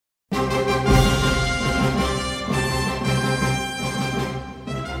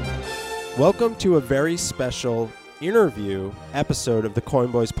Welcome to a very special interview episode of the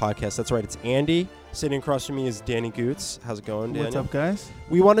Coin Boys podcast. That's right, it's Andy. Sitting across from me is Danny Goots. How's it going, Danny? What's up, guys?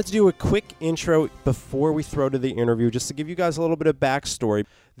 We wanted to do a quick intro before we throw to the interview, just to give you guys a little bit of backstory.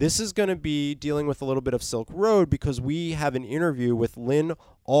 This is going to be dealing with a little bit of Silk Road because we have an interview with Lyn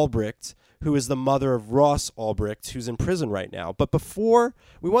Ulbricht, who is the mother of Ross Ulbricht, who's in prison right now. But before,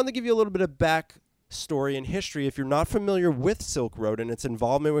 we wanted to give you a little bit of backstory and history if you're not familiar with Silk Road and its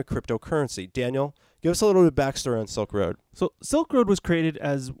involvement with cryptocurrency. Daniel, give us a little bit of backstory on Silk Road. So Silk Road was created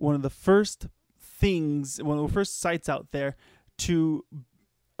as one of the first sites out there to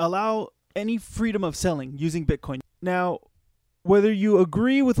allow any freedom of selling using Bitcoin. Now, whether you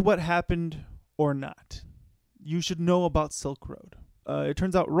agree with what happened or not, you should know about Silk Road. It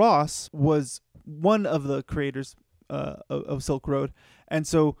turns out Ross was one of the creators of Silk Road, and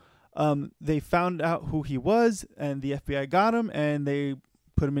so they found out who he was, and the FBI got him, and they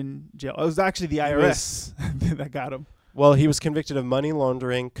put him in jail. It was actually the IRS that got him. Well, he was convicted of money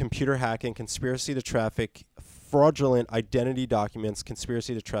laundering, computer hacking, conspiracy to traffic, fraudulent identity documents,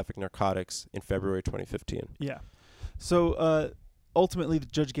 conspiracy to traffic narcotics in February 2015. Yeah. So ultimately, the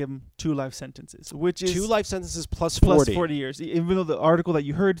judge gave him 2 life sentences, which is 2 life sentences plus 40. Plus 40 years. Even though the article that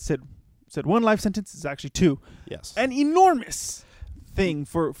you heard said 1 life sentence, is actually 2. Yes. An enormous thing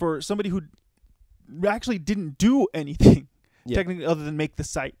for somebody who actually didn't do anything, technically, other than make the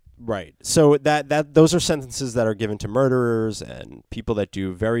site. Right. So those are sentences that are given to murderers and people that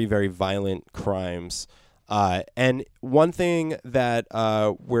do very, very violent crimes. And one thing that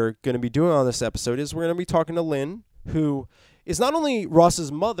we're going to be doing on this episode is we're going to be talking to Lyn, who is not only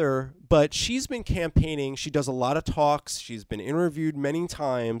Ross's mother, but she's been campaigning. She does a lot of talks. She's been interviewed many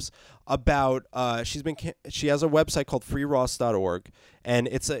times about. She has a website called freeross.org, and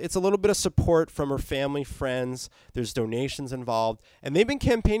it's a little bit of support from her family, friends. There's donations involved, and they've been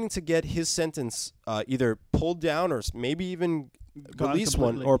campaigning to get his sentence either pulled down or maybe even release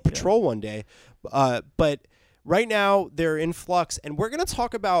one or patrol one day. But right now, they're in flux, and we're going to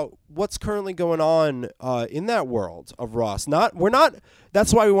talk about what's currently going on in that world of Ross.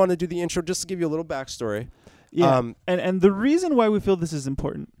 That's why we want to do the intro, just to give you a little backstory. Yeah, and the reason why we feel this is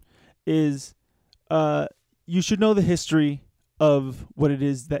important is you should know the history of what it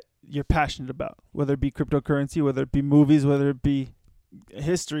is that you're passionate about, whether it be cryptocurrency, whether it be movies, whether it be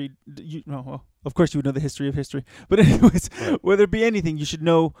history. Of course you would know the history of history. But anyways, right. Whether it be anything, you should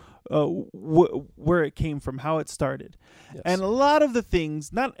know where it came from, how it started. Yes. And a lot of the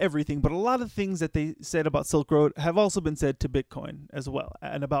things, not everything, but a lot of things that they said about Silk Road have also been said to Bitcoin as well,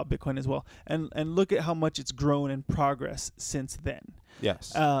 and about Bitcoin as well. And look at how much it's grown and progress since then.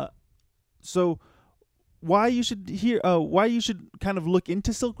 Yes. So why you should kind of look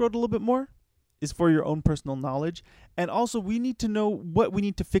into Silk Road a little bit more is for your own personal knowledge. And also we need to know what we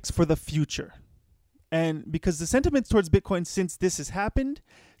need to fix for the future. And because the sentiments towards Bitcoin since this has happened,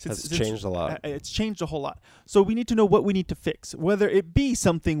 has changed a lot. It's changed a whole lot. So we need to know what we need to fix, whether it be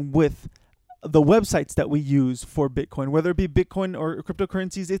something with the websites that we use for Bitcoin, whether it be Bitcoin or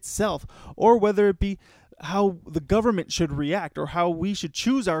cryptocurrencies itself, or whether it be how the government should react or how we should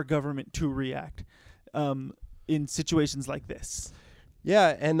choose our government to react in situations like this.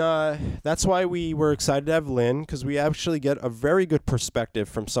 Yeah, and that's why we were excited to have Lyn, because we actually get a very good perspective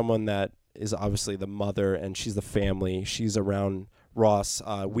from someone that is obviously the mother, and she's the family. She's around Ross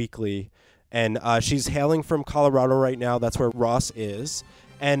weekly, and she's hailing from Colorado right now. That's where Ross is,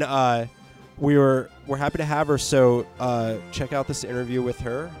 and we're happy to have her. So check out this interview with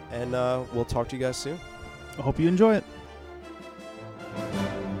her, and we'll talk to you guys soon. I hope you enjoy it.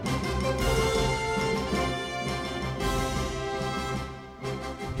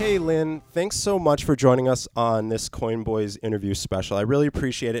 Hey, Lyn, thanks so much for joining us on this Coin Boys interview special. I really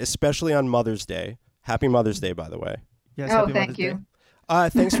appreciate it, especially on Mother's Day. Happy Mother's Day, by the way. Yes, happy Mother's Day.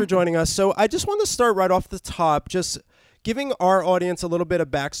 Thanks for joining us. So I just want to start right off the top, just giving our audience a little bit of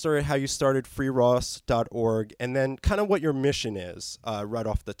backstory of how you started freeross.org, and then kind of what your mission is right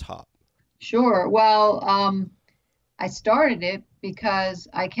off the top. Sure. Well, I started it because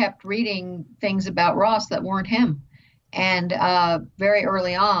I kept reading things about Ross that weren't him. And very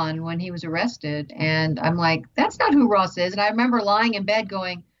early on when he was arrested, and I'm like, that's not who Ross is. And I remember lying in bed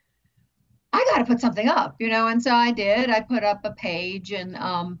going, I got to put something up, and so I did. I put up a page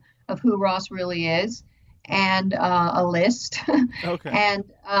of who Ross really is and a list. Okay. And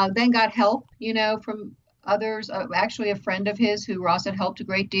then got help, from others. Actually, a friend of his who Ross had helped a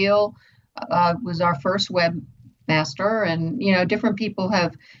great deal was our first webmaster. And, different people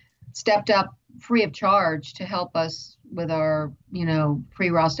have stepped up free of charge to help us with our,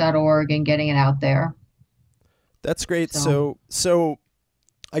 freeross.org and getting it out there. That's great. So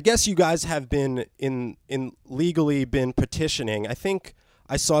I guess you guys have been in legally been petitioning. I think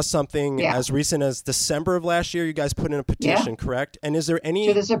I saw something as recent as December of last year. You guys put in a petition, correct? And is there any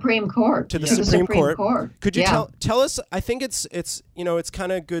to the Supreme Court? To the Supreme Court. Could you Yeah. tell us? I think it's it's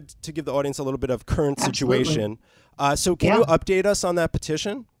kind of good to give the audience a little bit of current situation. So can you update us on that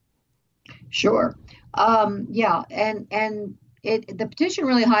petition? Sure. Yeah, and the petition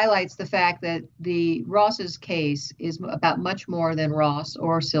really highlights the fact that the Ross's case is about much more than Ross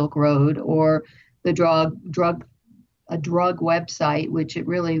or Silk Road or the drug website, which it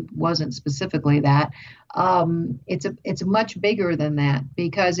really wasn't specifically that. It's much bigger than that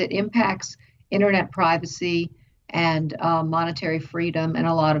because it impacts internet privacy and monetary freedom and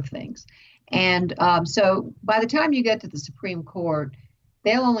a lot of things. And so by the time you get to the Supreme Court,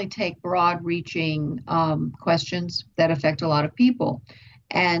 they'll only take broad-reaching questions that affect a lot of people.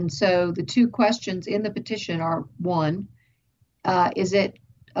 And so the two questions in the petition are, one, is it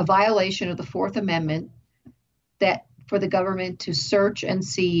a violation of the Fourth Amendment that for the government to search and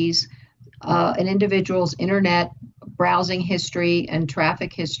seize an individual's internet browsing history and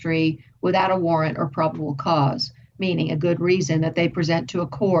traffic history without a warrant or probable cause, meaning a good reason that they present to a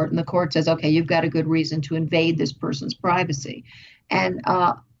court, and the court says, okay, you've got a good reason to invade this person's privacy. And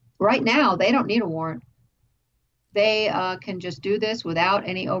right now, they don't need a warrant. They can just do this without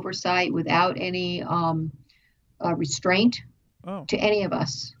any oversight, without any restraint to any of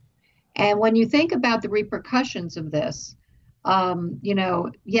us. And when you think about the repercussions of this, I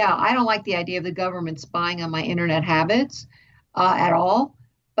don't like the idea of the government spying on my internet habits at all,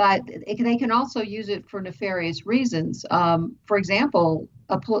 but they can also use it for nefarious reasons. For example,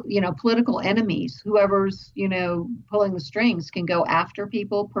 political enemies, whoever's, pulling the strings can go after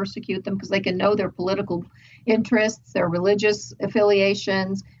people, persecute them because they can know their political interests, their religious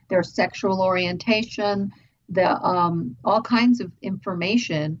affiliations, their sexual orientation, all kinds of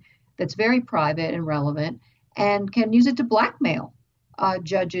information that's very private and relevant, and can use it to blackmail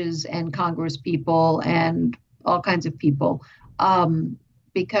judges and Congress people and all kinds of people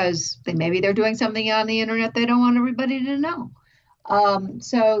because maybe they're doing something on the internet they don't want everybody to know.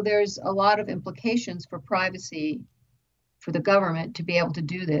 So there's a lot of implications for privacy for the government to be able to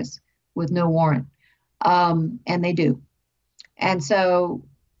do this with no warrant. And they do. And so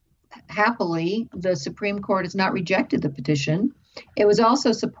happily, the Supreme Court has not rejected the petition. It was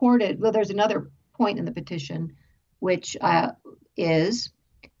also supported. Well, there's another point in the petition, which is,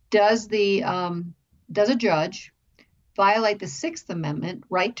 does a judge violate the Sixth Amendment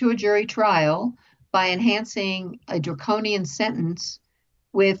right to a jury trial by enhancing a draconian sentence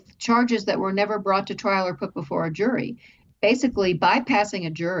with charges that were never brought to trial or put before a jury, basically bypassing a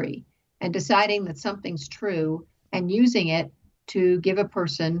jury and deciding that something's true and using it to give a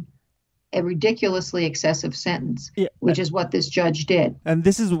person a ridiculously excessive sentence, which is what this judge did. And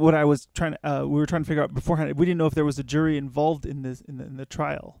this is what I was trying to, we were trying to figure out beforehand. We didn't know if there was a jury involved in this, in the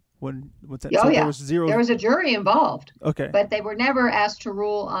trial. What's that? Oh, so yeah. There was a jury involved. Okay. But they were never asked to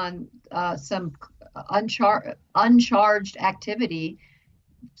rule on some uncharged activity,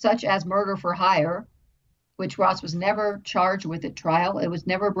 such as murder for hire, which Ross was never charged with at trial. It was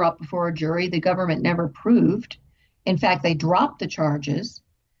never brought before a jury. The government never proved. In fact, they dropped the charges,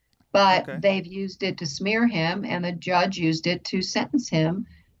 but they've used it to smear him, and the judge used it to sentence him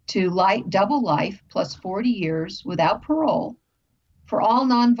to double life plus 40 years without parole for all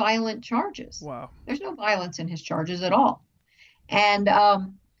nonviolent charges. Wow. There's no violence in his charges at all. And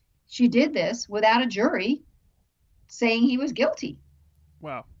she did this without a jury saying he was guilty.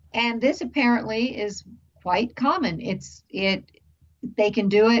 Wow. And this apparently is quite common. They can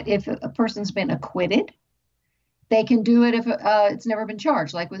do it if a person's been acquitted. They can do it if it's never been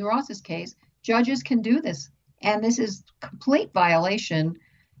charged. Like with Ross's case, judges can do this. And this is complete violation.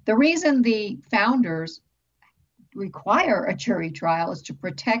 The reason the founders require a jury trial is to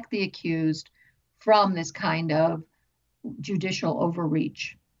protect the accused from this kind of judicial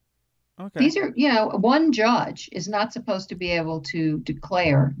overreach. Okay. These are, one judge is not supposed to be able to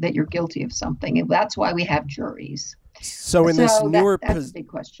declare that you're guilty of something. And that's why we have juries. So in this newer, that's a big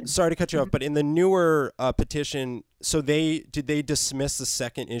question. Sorry to cut you off, but in the newer petition, so did they dismiss the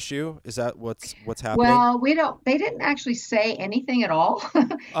second issue? Is that what's happening? Well, they didn't actually say anything at all.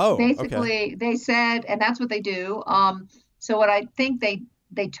 Oh, basically, they said, and that's what they do. So what I think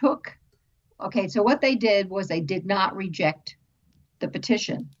they took, so what they did was they did not reject the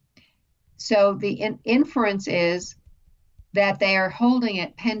petition. So the inference is that they are holding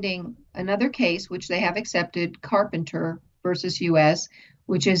it pending another case, which they have accepted, Carpenter versus U.S.,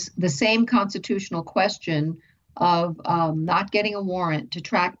 which is the same constitutional question of not getting a warrant to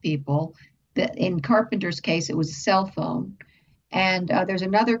track people. In Carpenter's case, it was a cell phone. And there's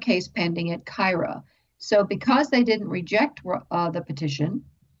another case pending at Kyra. So because they didn't reject the petition,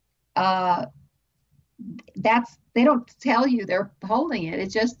 uh, they don't tell you they're holding it.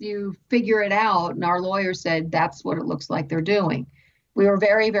 It's just you figure it out. And our lawyer said that's what it looks like they're doing. We were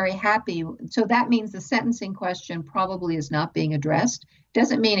very, very happy. So that means the sentencing question probably is not being addressed.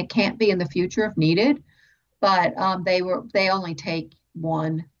 Doesn't mean it can't be in the future if needed, but they only take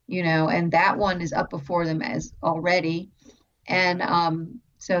one, and that one is up before them as already. And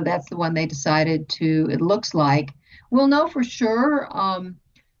so that's the one they decided to, it looks like. We'll know for sure.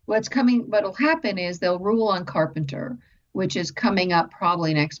 What'll happen is they'll rule on Carpenter, which is coming up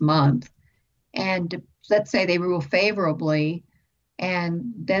probably next month. And let's say they rule favorably,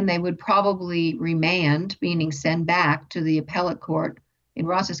 and then they would probably remand, meaning send back to the appellate court, in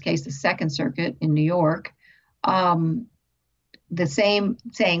Ross's case, the Second Circuit in New York, the same,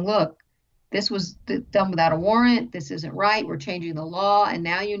 saying, look, this was done without a warrant, this isn't right, we're changing the law, and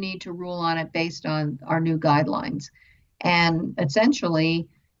now you need to rule on it based on our new guidelines. And essentially,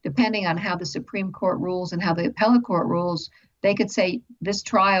 depending on how the Supreme Court rules and how the appellate court rules, they could say this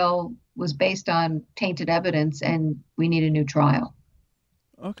trial was based on tainted evidence and we need a new trial.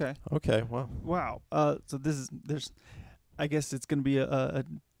 Okay. Wow. So I guess it's going to be a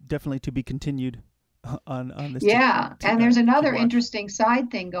definitely to be continued on this. Yeah. And there's another interesting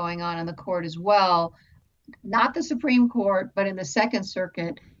side thing going on in the court as well. Not the Supreme Court, but in the Second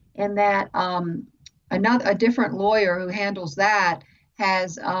Circuit, in that a different lawyer who handles that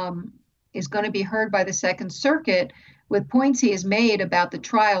is going to be heard by the Second Circuit with points he has made about the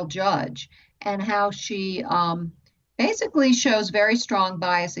trial judge and how she basically shows very strong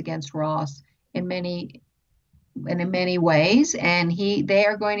bias against Ross in many ways, and they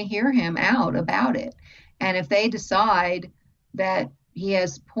are going to hear him out about it. And if they decide that he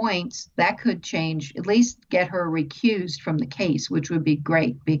has points, that could change, at least get her recused from the case, which would be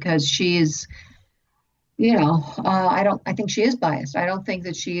great, because she is, I think she is biased. I don't think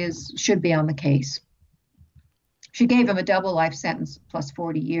that should be on the case. She gave him a double life sentence plus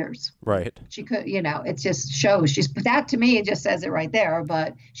 40 years. Right. She could, it just shows that, to me, it just says it right there.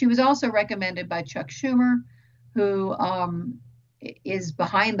 But she was also recommended by Chuck Schumer, who is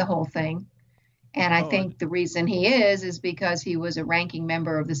behind the whole thing. And I think the reason he is because he was a ranking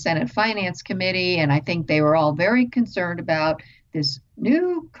member of the Senate Finance Committee. And I think they were all very concerned about this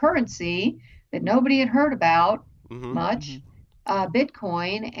new currency that nobody had heard about much,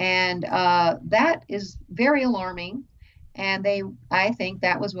 Bitcoin. And that is very alarming. And I think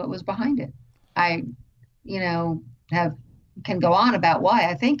that was what was behind it. I, can go on about why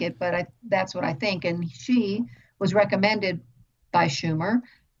I think it, but that's what I think. And she was recommended by Schumer.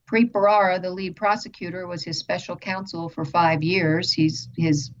 Preet Bharara, the lead prosecutor, was his special counsel for 5 years. He's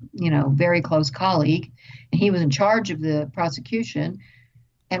his, very close colleague, and he was in charge of the prosecution.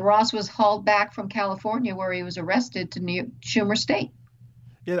 And Ross was hauled back from California, where he was arrested, to Schumer State.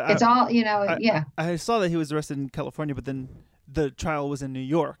 Yeah, it's all, yeah. I saw that he was arrested in California, but then the trial was in New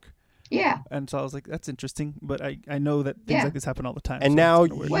York. Yeah. And so I was like, that's interesting. But I know that things like this happen all the time. And so now,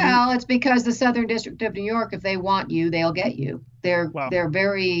 well, it's because the Southern District of New York, if they want you, they'll get you. They're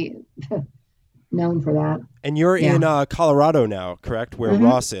very known for that. And you're in Colorado now, correct? Where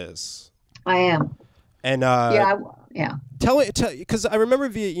Ross is. I am. And yeah. Tell because I remember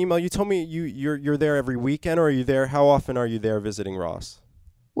via email you told me you're there every weekend, or are you there? How often are you there visiting Ross?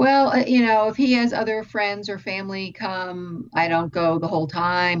 Well, if he has other friends or family come, I don't go the whole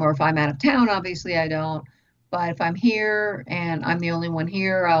time. Or if I'm out of town, obviously I don't. But if I'm here and I'm the only one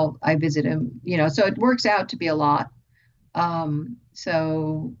here, I visit him. So it works out to be a lot.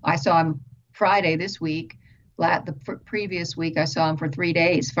 So I saw him Friday this week. The previous week I saw him for 3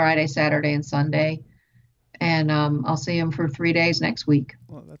 days: Friday, Saturday, and Sunday. And I'll see him for 3 days next week.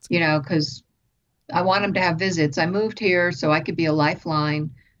 Well, that's good. Because I want him to have visits. I moved here so I could be a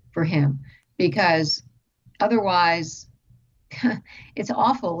lifeline for him, because otherwise it's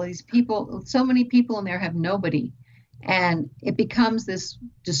awful. These people, so many people in there have nobody, and it becomes this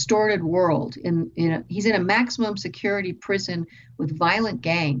distorted world. He's in a maximum security prison with violent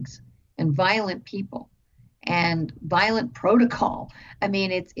gangs and violent people and violent protocol. I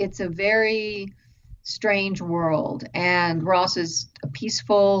mean, it's a very strange world, and Ross is a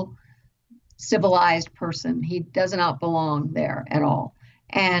peaceful, civilized person. He does not belong there at all.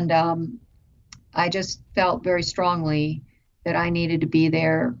 And I just felt very strongly that I needed to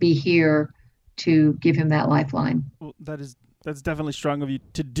be here to give him that lifeline. Well, that's definitely strong of you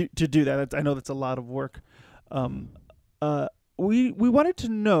to do that. I know that's a lot of work. We wanted to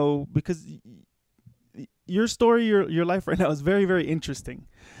know, because your story, your life right now is very, very interesting.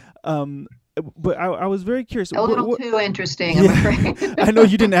 But I was very curious. A little too interesting, I'm afraid. I know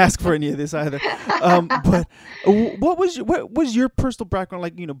you didn't ask for any of this either. But what was your personal background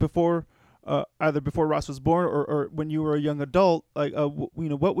like? Before, either before Ross was born or when you were a young adult. Like,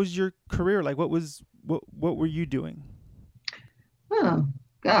 what was your career like? What were you doing? Oh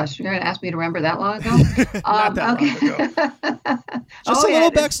gosh, you're going to ask me to remember that long ago? Not that long ago. Just a little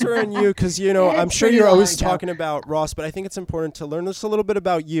backstory on you, because I'm sure you're always talking ago. about Ross, but I think it's important to learn just a little bit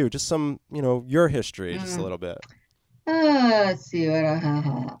about you, just some, your history, just a little bit. Let's see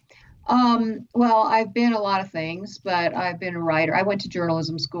what. Well, I've been a lot of things, but I've been a writer. I went to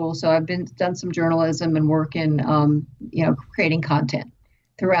journalism school, so I've done some journalism and work in creating content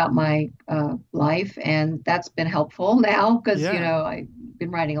throughout my life, and that's been helpful now because I've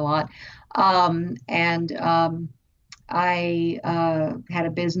been writing a lot. I had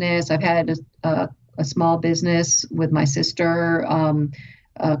a business. I've had a small business with my sister,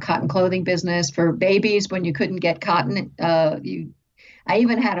 a cotton clothing business for babies when you couldn't get cotton. I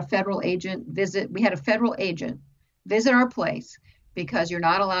even had a federal agent visit. We had a federal agent visit our place because you're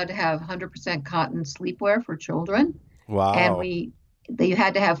not allowed to have 100% cotton sleepwear for children. Wow. And they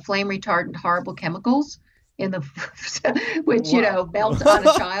had to have flame retardant horrible chemicals in the which melt on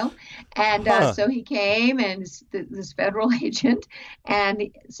a child, and so he came, and this federal agent,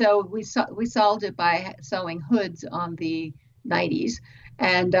 and so we solved it by sewing hoods on the nighties,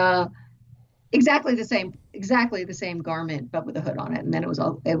 and exactly the same garment but with a hood on it, and then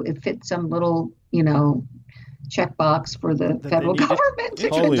it fit some little checkbox for the federal government.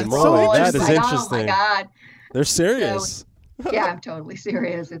 Holy moly, that is interesting. Oh my God, they're serious. So, yeah, I'm totally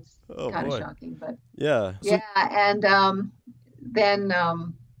serious. It's kind of shocking, but yeah. And then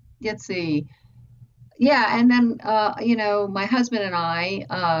let's see. Yeah, and then my husband and I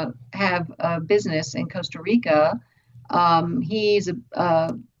have a business in Costa Rica. He's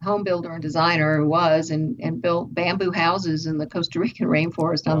a home builder and designer, and built bamboo houses in the Costa Rican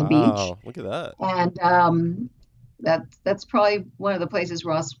rainforest on the beach. Look at that. And that's probably one of the places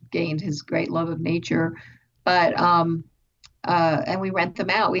Ross gained his great love of nature. But and we rent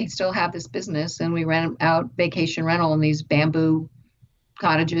them out. We still have this business, and we rent out vacation rental in these bamboo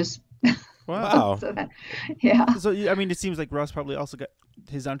cottages. Wow. So it seems like Ross probably also got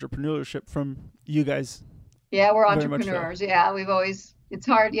his entrepreneurship from you guys. Yeah, we're entrepreneurs. So. Yeah, it's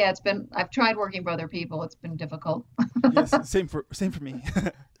hard. Yeah, I've tried working for other people. It's been difficult. Yes, same for me.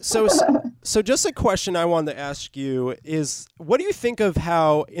 So just a question I wanted to ask you is, what do you think of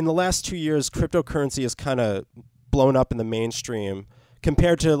how in the last 2 years cryptocurrency has kind of blown up in the mainstream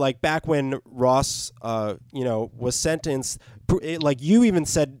compared to like back when Ross was sentenced? Like you even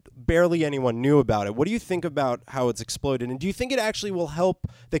said barely anyone knew about it. What do you think about how it's exploded, and do you think it actually will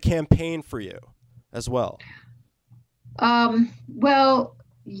help the campaign for you as well? Well,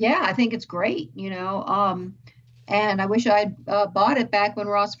 yeah, I think it's great, and I wish I'd bought it back when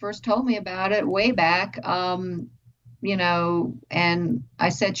Ross first told me about it way back, and I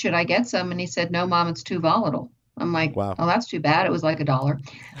said, should I get some? And he said, no, Mom, it's too volatile. I'm like, wow. Oh, that's too bad. It was like $1.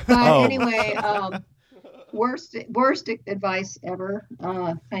 But anyway, worst advice ever,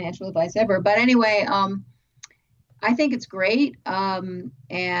 financial advice ever. But anyway, I think it's great. And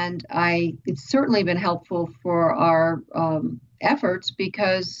it's certainly been helpful for our efforts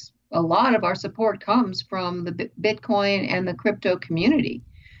because a lot of our support comes from the Bitcoin and the crypto community.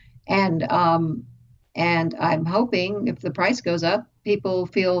 And I'm hoping if the price goes up, people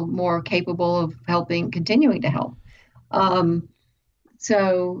feel more capable of continuing to help.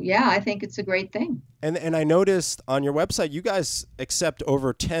 So yeah, I think it's a great thing. And I noticed on your website, you guys accept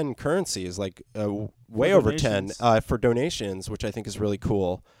over 10 currencies, like way over 10 for donations, which I think is really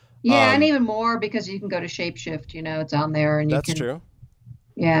cool. Yeah, and even more because you can go to Shapeshift, it's on there, and that's true.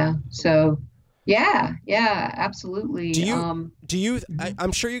 Yeah. So yeah, absolutely. Do you?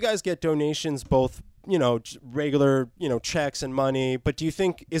 I'm sure you guys get donations, both regular checks and money. But do you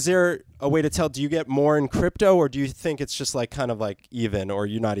think, is there a way to tell? Do you get more in crypto, or do you think it's just like kind of like even, or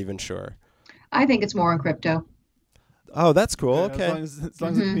you're not even sure? I think it's more in crypto. Oh, that's cool. Okay. As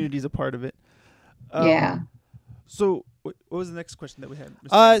long as the community is a part of it. Yeah. So what was the next question that we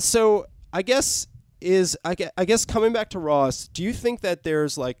had? So I guess coming back to Ross, do you think that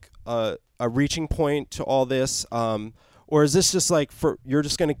there's like a reaching point to all this, or is this just like you're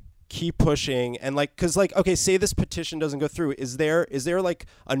just going to keep pushing and like, because like, okay, say this petition doesn't go through, is there like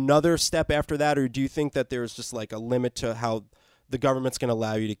another step after that, or do you think that there's just like a limit to how the government's going to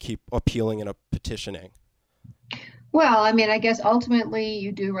allow you to keep appealing and petitioning? Well, I mean, I guess ultimately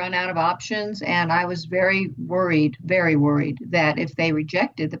you do run out of options, and I was very worried that if they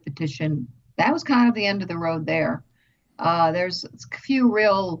rejected the petition, that was kind of the end of the road there. There's a few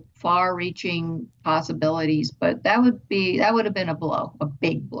real far-reaching possibilities, but that would have been a blow, a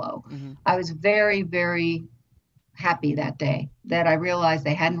big blow. Mm-hmm. I was very, very happy that day that I realized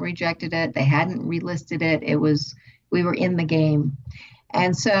they hadn't rejected it, they hadn't relisted it. We were in the game.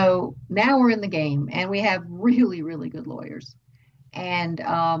 And so now we're in the game, and we have really, really good lawyers, and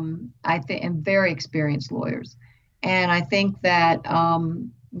and very experienced lawyers. And I think that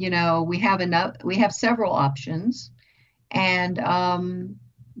we have several options, and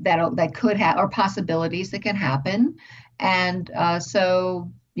that could have, or possibilities that can happen. And so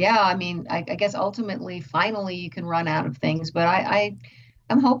yeah, I mean, I guess ultimately, finally, you can run out of things, but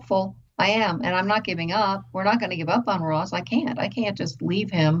I'm hopeful. I am, and I'm not giving up. We're not going to give up on Ross. I can't just leave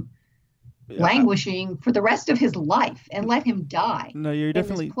him languishing for the rest of his life and let him die. No, you're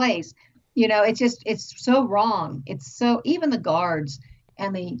definitely in this place. It's so wrong. It's so, even the guards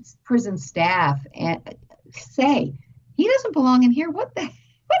and the prison staff say he doesn't belong in here. What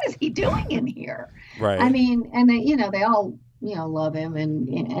is he doing in here? right. I mean, and they all love him, and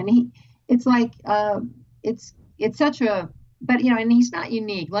it's like it's such a, but and he's not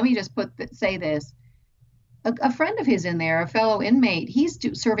unique. Let me just say this. A friend of his in there, a fellow inmate, he's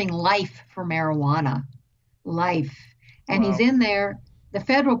serving life for marijuana, life. And Wow. He's in there, the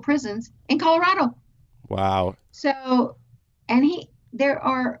federal prisons in Colorado. Wow. So, and there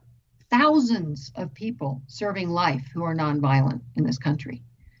are thousands of people serving life who are nonviolent in this country.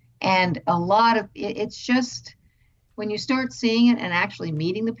 And a lot of it's just, when you start seeing it and actually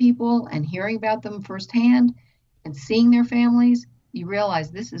meeting the people and hearing about them firsthand and seeing their families, you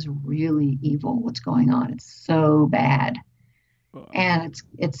realize this is really evil. What's going on? It's so bad, and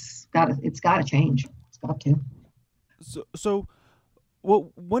it's got to change. It's got to. So,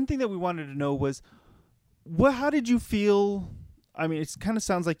 one thing that we wanted to know was, how did you feel? I mean, it kind of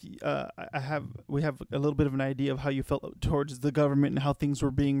sounds like we have a little bit of an idea of how you felt towards the government and how things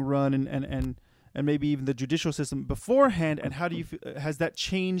were being run, and maybe even the judicial system beforehand. And how do you has that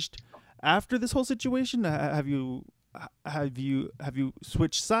changed after this whole situation? Have you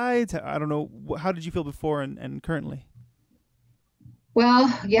switched sides? I don't know. How did you feel before and currently?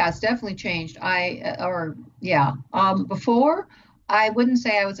 Well, yeah, it's definitely changed. Before, I wouldn't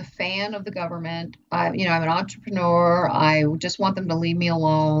say I was a fan of the government. I'm an entrepreneur. I just want them to leave me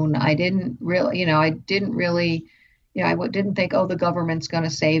alone. I didn't really, I didn't think, oh, the government's going to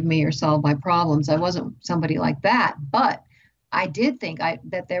save me or solve my problems. I wasn't somebody like that, but I did think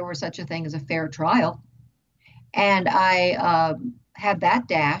that there was such a thing as a fair trial. And I had that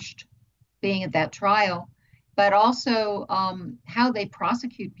dashed, being at that trial, but also how they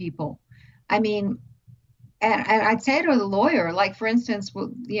prosecute people. I mean, and I'd say to the lawyer, like, for instance,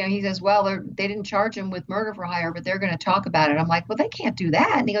 he says, well, they didn't charge him with murder for hire, but they're going to talk about it. I'm like, well, they can't do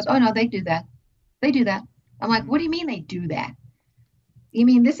that. And he goes, oh, no, they do that. They do that. I'm like, what do you mean they do that? You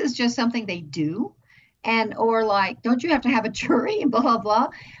mean this is just something they do? Or like, don't you have to have a jury and blah, blah, blah?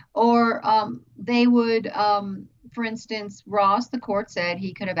 Or they would, for instance, Ross, the court said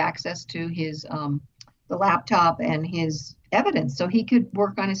he could have access to his the laptop and his evidence, so he could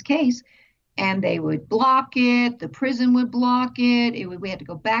work on his case. And they would block it. The prison would block it. We had to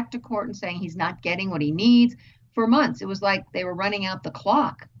go back to court and saying he's not getting what he needs for months. It was like they were running out the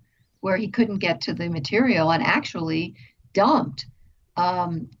clock, where he couldn't get to the material, and actually dumped,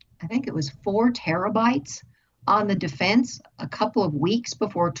 I think it was 4 terabytes on the defense a couple of weeks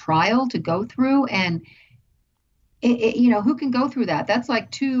before trial to go through. And who can go through that? That's like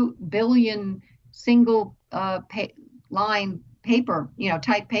 2 billion single line paper,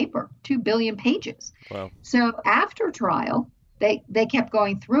 type paper, 2 billion pages. Wow. So after trial, they kept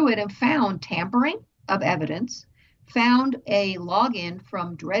going through it and found tampering of evidence, found a login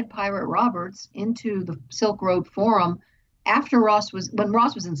from Dread Pirate Roberts into the Silk Road Forum when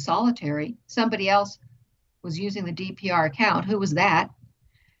Ross was in solitary. Somebody else was using the DPR account. Who was that?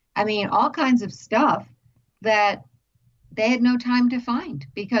 I mean, all kinds of stuff that they had no time to find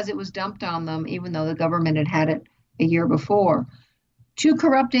because it was dumped on them, even though the government had it a year before. 2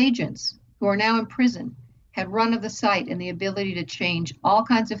 corrupt agents who are now in prison had run of the site and the ability to change all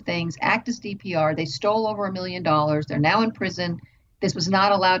kinds of things, act as DPR. They stole over $1 million. They're now in prison. This was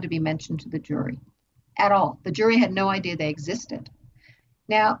not allowed to be mentioned to the jury at all. The jury had no idea they existed.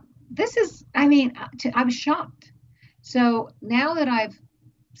 Now, I was shocked. So now that I've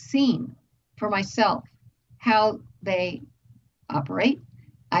seen for myself how they operate,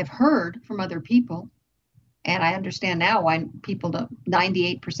 I've heard from other people, and I understand now why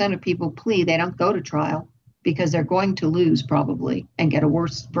 98% of people plea. They don't go to trial because they're going to lose probably and get a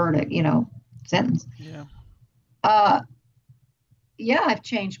worse verdict, sentence. Yeah. I've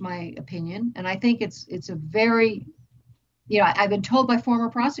changed my opinion, and I think it's a very I've been told by former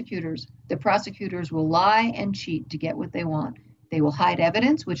prosecutors that prosecutors will lie and cheat to get what they want. They will hide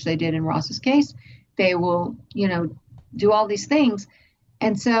evidence, which they did in Ross's case. They will, do all these things.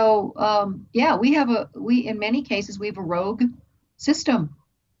 And so, we in many cases, we have a rogue system.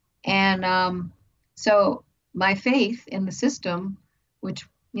 And so my faith in the system, which,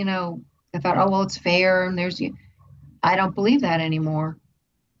 I thought, oh, well, it's fair. And I don't believe that anymore.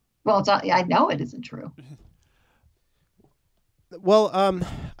 Well, I know it isn't true. Well,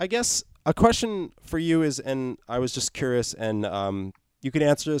 I guess a question for you is, and I was just curious, and you can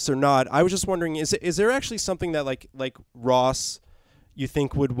answer this or not. I was just wondering, is there actually something that like Ross, you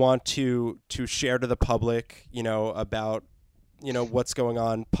think would want to share to the public, about, what's going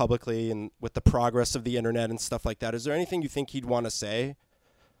on publicly and with the progress of the internet and stuff like that? Is there anything you think he'd want to say?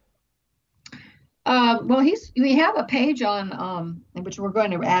 Well, we have a page on, which we're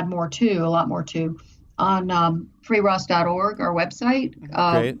going to add a lot more to, on freeross.org, our website.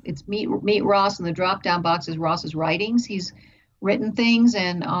 Great. It's Meet Ross, and the drop-down box is Ross's writings. He's written things,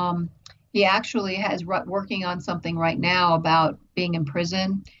 and he actually has working on something right now about being in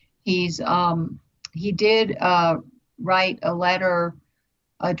prison. He did write a letter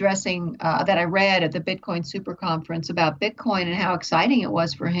addressing that I read at the Bitcoin Super Conference about Bitcoin and how exciting it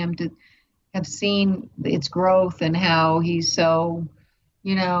was for him to have seen its growth and how he's so,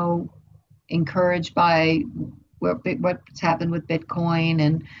 encouraged by what's happened with Bitcoin.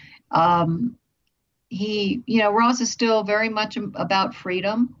 And Ross is still very much about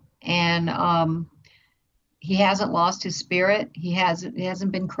freedom, and he hasn't lost his spirit. He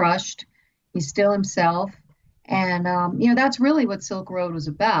hasn't been crushed. He's still himself. And that's really what Silk Road was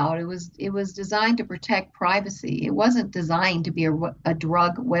about. It was designed to protect privacy. It wasn't designed to be a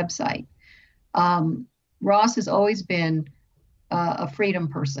drug website. Ross has always been a freedom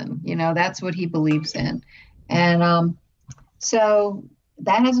person. That's what he believes in. And so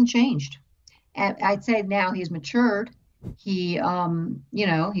that hasn't changed. And I'd say now he's matured. He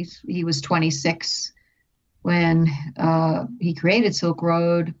was 26 when he created Silk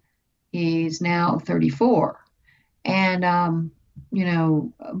Road. He's now 34. And,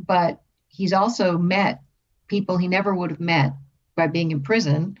 but he's also met people he never would have met by being in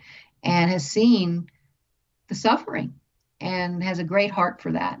prison, and has seen the suffering and has a great heart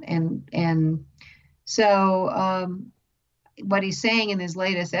for that. And so what he's saying in his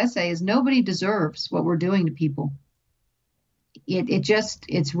latest essay is nobody deserves what we're doing to people.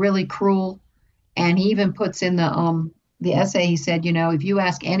 It's really cruel. And he even puts in the essay, he said, if you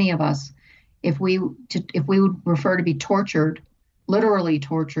ask any of us if we would prefer to be tortured, literally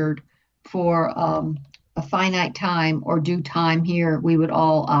tortured, for a finite time or do time here, we would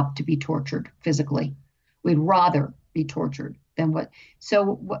all opt to be tortured physically. We'd rather be tortured than what.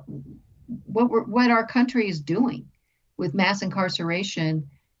 So what our country is doing with mass incarceration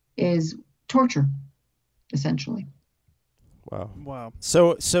is torture, essentially. Wow.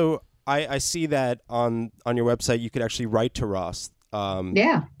 So I see that on your website you could actually write to Ross.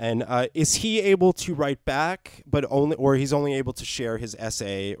 Yeah. And is he able to write back, or he's only able to share his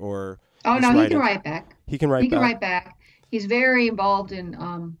essay or? Oh no, he can write back. He can write back. He's very involved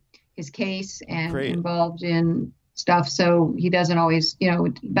in his case and Great. Involved in stuff. So he doesn't always,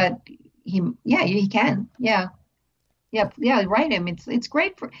 but he can. Yeah. Write him. It's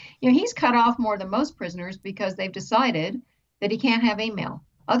great for he's cut off more than most prisoners because they've decided that he can't have email.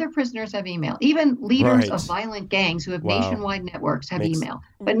 Other prisoners have email. Even leaders of violent gangs who have nationwide networks have email,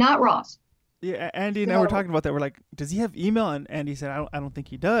 but not Ross. Yeah, Andy and I were talking about that. We're like, does he have email? And Andy said, I don't think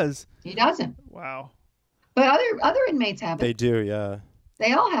he does. He doesn't. Wow. But other inmates have it. They do, yeah.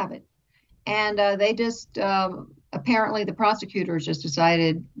 They all have it. And they just, apparently the prosecutors just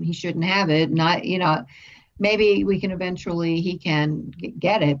decided he shouldn't have it. And maybe we can he can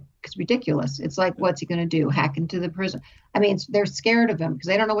get it. It's ridiculous. It's like, what's he going to do? Hack into the prison? I mean, they're scared of him because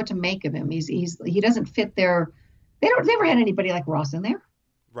they don't know what to make of him. He doesn't fit their. They never had anybody like Ross in there.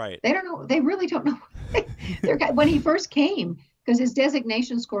 Right. They don't know. They really don't know. When he first came, because his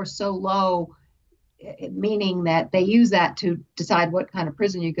designation score is so low, meaning that they use that to decide what kind of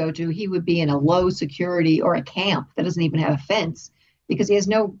prison you go to. He would be in a low security or a camp that doesn't even have a fence because he has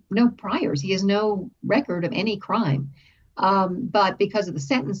no priors. He has no record of any crime. But because of the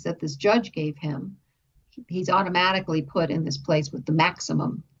sentence that this judge gave him, he's automatically put in this place with the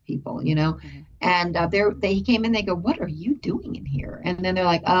maximum people, Mm-hmm. And he came in, they go, what are you doing in here? And then they're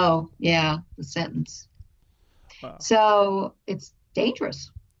like, oh, yeah, the sentence. Wow. So it's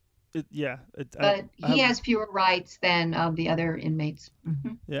dangerous. But he has fewer rights than the other inmates.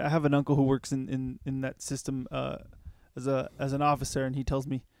 Mm-hmm. Yeah, I have an uncle who works in that system as an officer, and he tells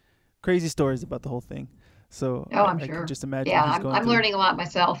me crazy stories about the whole thing. So I'm I sure. can just imagine Yeah, he's going I'm through. learning a lot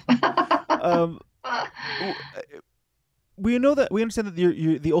myself. Um, we understand that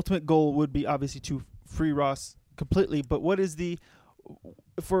the ultimate goal would be obviously to free Ross completely. But what is if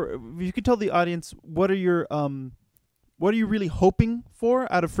you could tell the audience what are you really hoping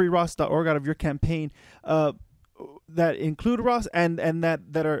for out of freeross.org, out of your campaign, that include Ross and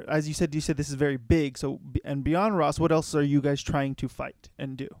that are, as you said this is very big. So and beyond Ross, what else are you guys trying to fight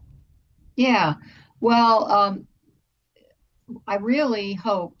and do? Yeah, well, I really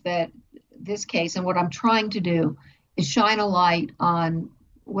hope that this case and what I'm trying to do is shine a light on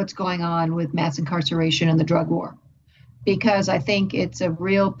what's going on with mass incarceration and the drug war, because I think it's a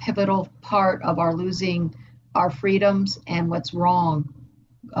real pivotal part of our losing our freedoms and what's wrong,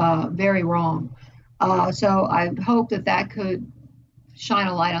 very wrong. So I hope that could shine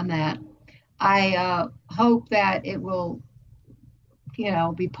a light on that. I hope that it will,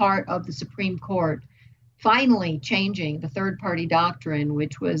 be part of the Supreme Court finally changing the third-party doctrine,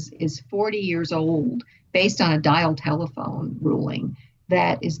 which is 40 years old, based on a dial telephone ruling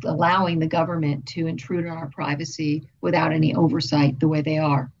that is allowing the government to intrude on our privacy without any oversight the way they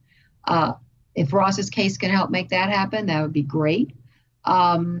are. If Ross's case can help make that happen, that would be great.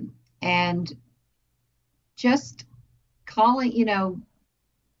 And just calling,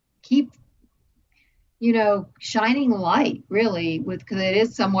 keep, shining light really because it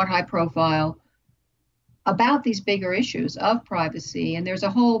is somewhat high profile about these bigger issues of privacy. And there's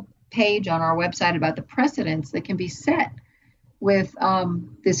a whole page on our website about the precedents that can be set with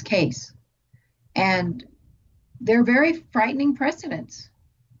this case. And they're very frightening precedents.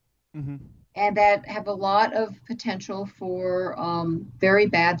 Mm-hmm. And that have a lot of potential for very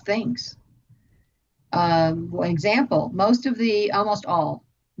bad things. One example, almost all,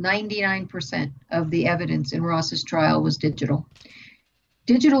 99% of the evidence in Ross's trial was digital.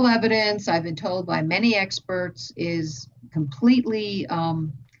 Digital evidence, I've been told by many experts, is completely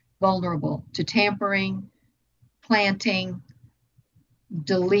vulnerable to tampering, planting,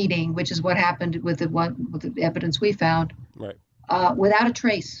 deleting, which is what happened with the evidence we found, right? Without a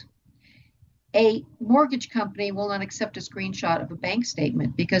trace. A mortgage company will not accept a screenshot of a bank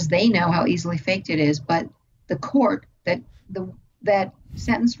statement because they know how easily faked it is. But the court that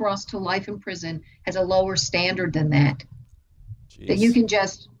sentenced Ross to life in prison has a lower standard than that. Jeez. That you can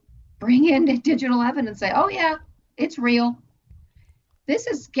just bring in digital evidence and say, oh yeah, it's real. This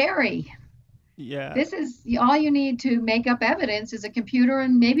is scary. Yeah. This is all you need to make up evidence is a computer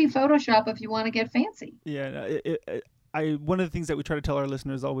and maybe Photoshop if you want to get fancy. Yeah. One of the things that we try to tell our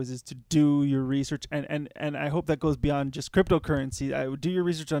listeners always is to do your research, and I hope that goes beyond just cryptocurrency. I would do your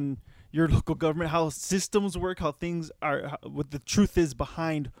research on your local government, how systems work, how things are, what the truth is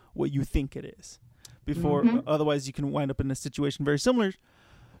behind what you think it is. Before, otherwise, you can wind up in a situation very similar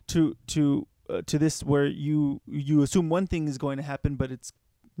to this, where you assume one thing is going to happen, but it's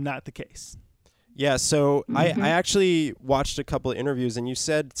not the case. Yeah, so I actually watched a couple of interviews, and you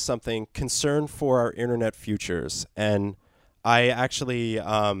said something, concern for our internet futures. And I actually,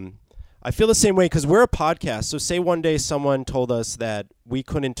 I feel the same way because we're a podcast. So say one day someone told us that we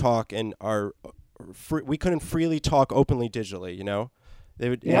couldn't talk and we couldn't freely talk openly digitally, They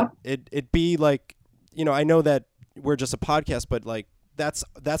would, it'd be like, I know that we're just a podcast, but like that's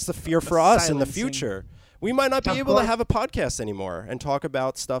the fear for us in the future. We might not be able to have a podcast anymore and talk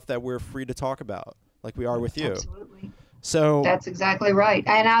about stuff that we're free to talk about, like we are with you. Absolutely. So that's exactly right.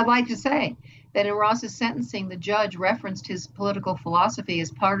 And I'd like to say that in Ross's sentencing, the judge referenced his political philosophy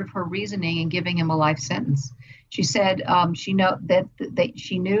as part of her reasoning in giving him a life sentence. She said she knew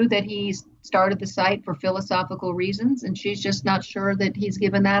that he started the site for philosophical reasons, and she's just not sure that he's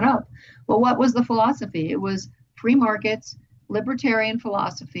given that up. Well, what was the philosophy? It was free markets, libertarian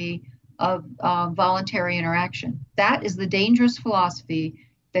philosophy of voluntary interaction. That is the dangerous philosophy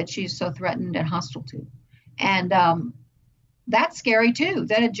that she's so threatened and hostile to. And that's scary too,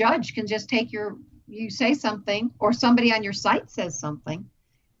 that a judge can just take you say something, or somebody on your site says something,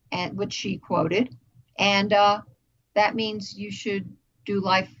 and which she quoted, and that means you should do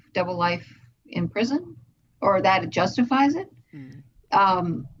double life in prison, or that it justifies it.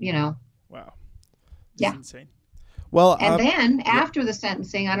 Wow. That's insane. Well, and then after the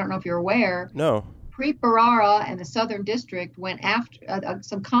sentencing, I don't know if you're aware. No. Preet Bharara and the Southern District went after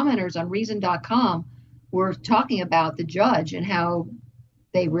some commenters on Reason.com were talking about the judge and how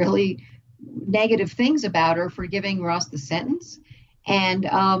they really negative things about her for giving Ross the sentence. And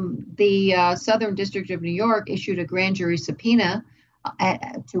the Southern District of New York issued a grand jury subpoena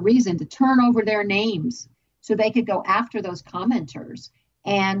to Reason to turn over their names so they could go after those commenters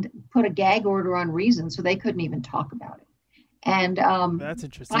and put a gag order on Reason so they couldn't even talk about it. and That's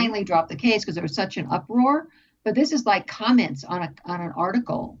interesting. finally dropped the case because there was such an uproar. But this is like comments on an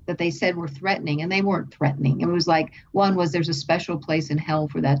article that they said were threatening, and they weren't threatening. It was like, one was, there's a special place in hell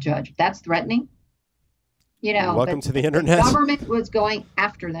for that judge. That's threatening. You know, welcome to the internet. The government was going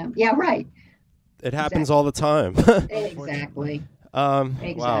after them. Yeah, right. It happens all the time. Exactly. Exactly. Wow.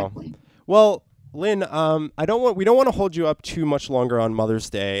 Exactly. Well, Lyn, we don't want to hold you up too much longer on Mother's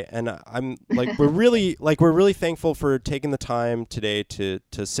Day, and I'm like we're really thankful for taking the time today to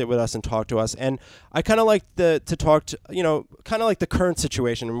sit with us and talk to us. And I kind of like to talk to, kind of like the current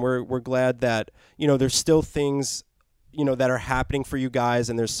situation, and we're glad that there's still things that are happening for you guys,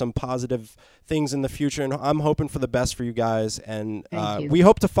 and there's some positive things in the future, and I'm hoping for the best for you guys. And we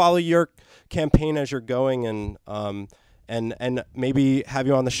hope to follow your campaign as you're going, and maybe have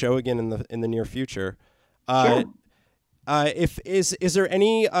you on the show again in the near future. Sure. Is there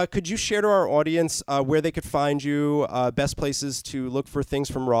any? Could you share to our audience where they could find you? Best places to look for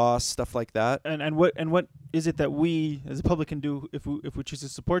things from Ross, stuff like that. And what is it that we as a public can do if we choose to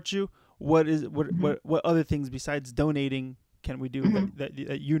support you? What other things besides donating can we do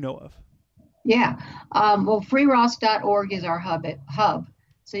that you know of? Yeah. Well, freeross.org is our hub.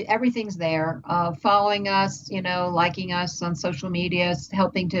 So everything's there. Following us, liking us on social media,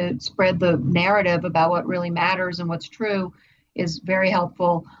 helping to spread the narrative about what really matters and what's true is very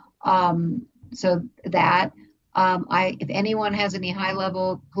helpful. So that if anyone has any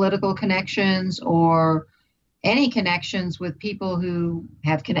high-level political connections or any connections with people who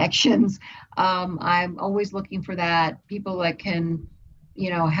have connections, I'm always looking for that. People that can,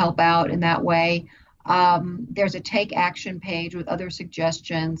 help out in that way. There's a take action page with other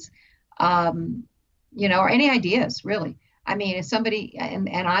suggestions, or any ideas really. I mean, if somebody, and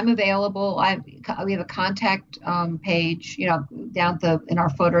I'm available, we have a contact page, down in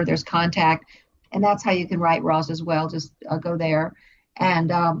our footer, there's contact, and that's how you can write Ross as well. Just go there,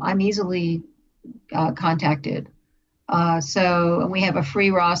 and I'm easily contacted. So we have a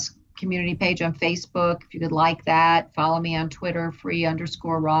Free Ross community page on Facebook. If you could like that, follow me on Twitter,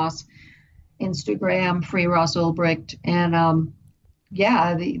 free_Ross. Instagram, Free Ross Ulbricht, and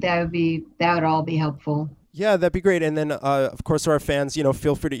that would all be helpful. Yeah, that'd be great. And then, of course, to our fans,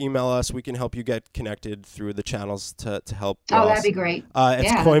 feel free to email us. We can help you get connected through the channels to help. Oh, that'd be great.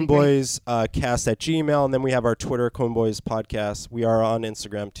 It's coinboyscast@gmail.com, and then we have our Twitter, Coinboys Podcast. We are on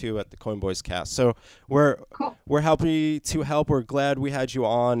Instagram too at the Coinboys Cast. So we're happy to help. We're glad we had you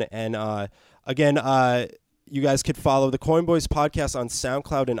on, and again. You guys could follow the Coinboys Podcast on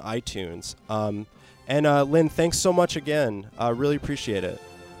SoundCloud and iTunes. And Lyn, thanks so much again. Really appreciate it.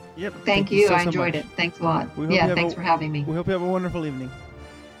 Yep. Thank you. I enjoyed it. Thanks a lot. Thanks for having me. We hope you have a wonderful evening.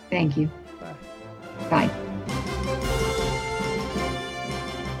 Thank you. Bye. Bye.